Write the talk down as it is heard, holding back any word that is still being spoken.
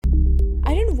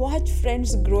watch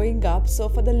friends growing up, so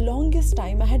for the longest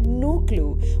time I had no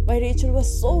clue why Rachel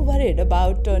was so worried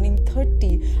about turning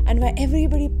 30 and why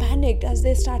everybody panicked as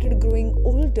they started growing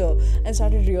older and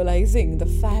started realizing the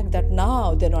fact that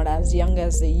now they're not as young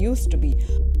as they used to be.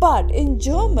 But in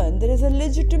German, there is a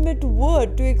legitimate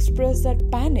word to express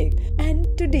that panic. And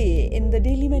today, in the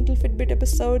Daily Mental Fitbit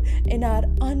episode, in our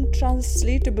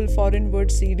untranslatable foreign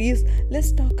word series,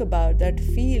 let's talk about that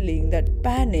feeling, that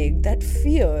panic, that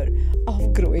fear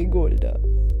of growing older.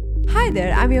 Hi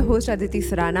there, I'm your host Aditi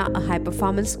Sarana, a high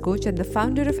performance coach and the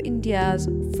founder of India's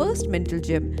first mental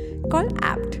gym called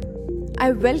APT.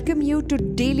 I welcome you to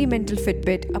Daily Mental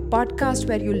Fitbit, a podcast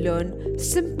where you learn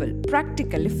simple,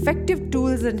 practical, effective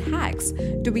tools and hacks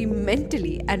to be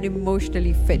mentally and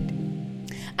emotionally fit.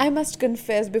 I must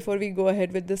confess before we go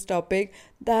ahead with this topic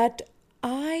that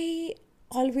I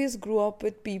always grew up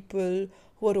with people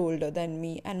who are older than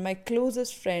me, and my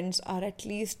closest friends are at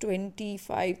least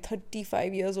 25,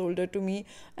 35 years older to me,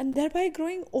 and thereby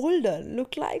growing older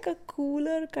looked like a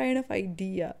cooler kind of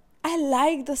idea. I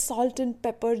like the salt and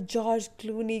pepper George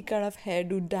Clooney kind of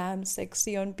hairdo, damn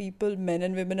sexy on people, men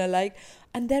and women alike,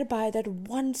 and thereby that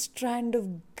one strand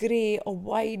of grey or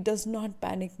white does not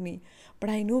panic me.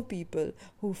 But I know people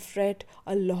who fret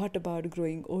a lot about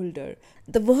growing older.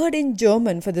 The word in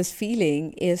German for this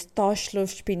feeling is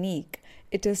Torschlusspanik.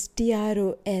 It is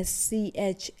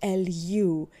Torschlusspanik.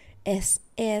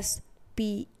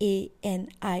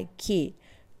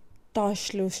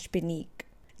 Torschlusspanik.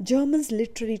 Germans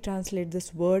literally translate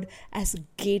this word as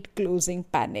gate closing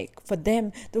panic. For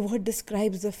them, the word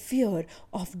describes the fear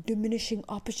of diminishing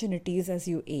opportunities as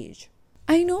you age.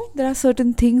 I know there are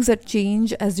certain things that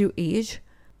change as you age,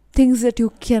 things that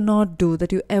you cannot do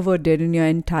that you ever did in your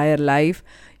entire life.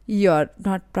 You're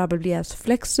not probably as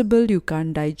flexible, you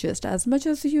can't digest as much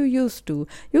as you used to,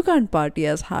 you can't party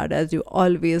as hard as you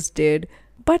always did.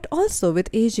 But also with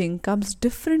aging comes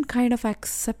different kind of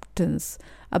acceptance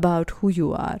about who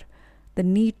you are. The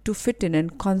need to fit in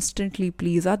and constantly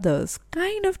please others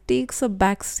kind of takes a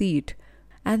back seat.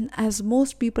 And as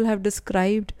most people have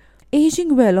described,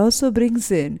 aging well also brings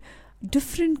in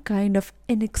different kind of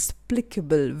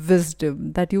inexplicable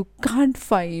wisdom that you can't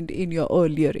find in your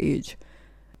earlier age.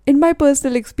 In my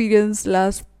personal experience,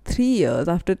 last 3 years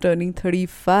after turning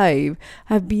 35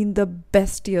 have been the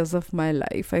best years of my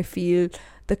life. I feel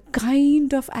the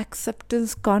kind of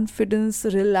acceptance, confidence,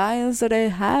 reliance that I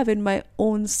have in my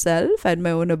own self and my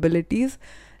own abilities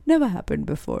never happened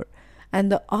before.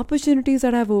 And the opportunities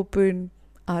that have opened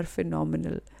are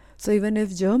phenomenal. So even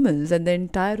if Germans and the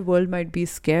entire world might be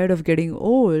scared of getting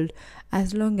old,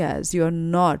 as long as you're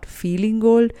not feeling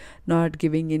old, not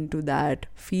giving into that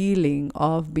feeling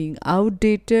of being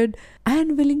outdated,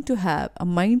 and willing to have a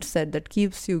mindset that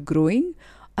keeps you growing,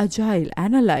 agile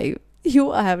and alive,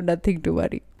 you have nothing to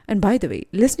worry. And by the way,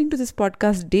 listening to this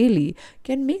podcast daily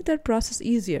can make that process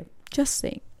easier. Just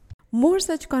saying. More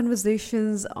such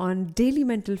conversations on Daily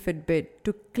Mental Fitbit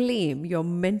to claim your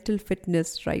mental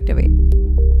fitness right away.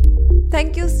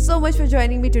 Thank you so much for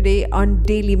joining me today on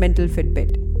Daily Mental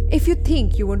Fitbit. If you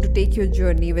think you want to take your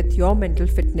journey with your mental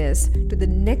fitness to the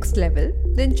next level,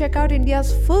 then check out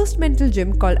India's first mental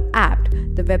gym called APT.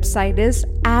 The website is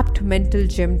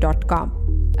aptmentalgym.com.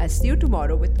 I'll see you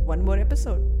tomorrow with one more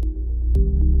episode.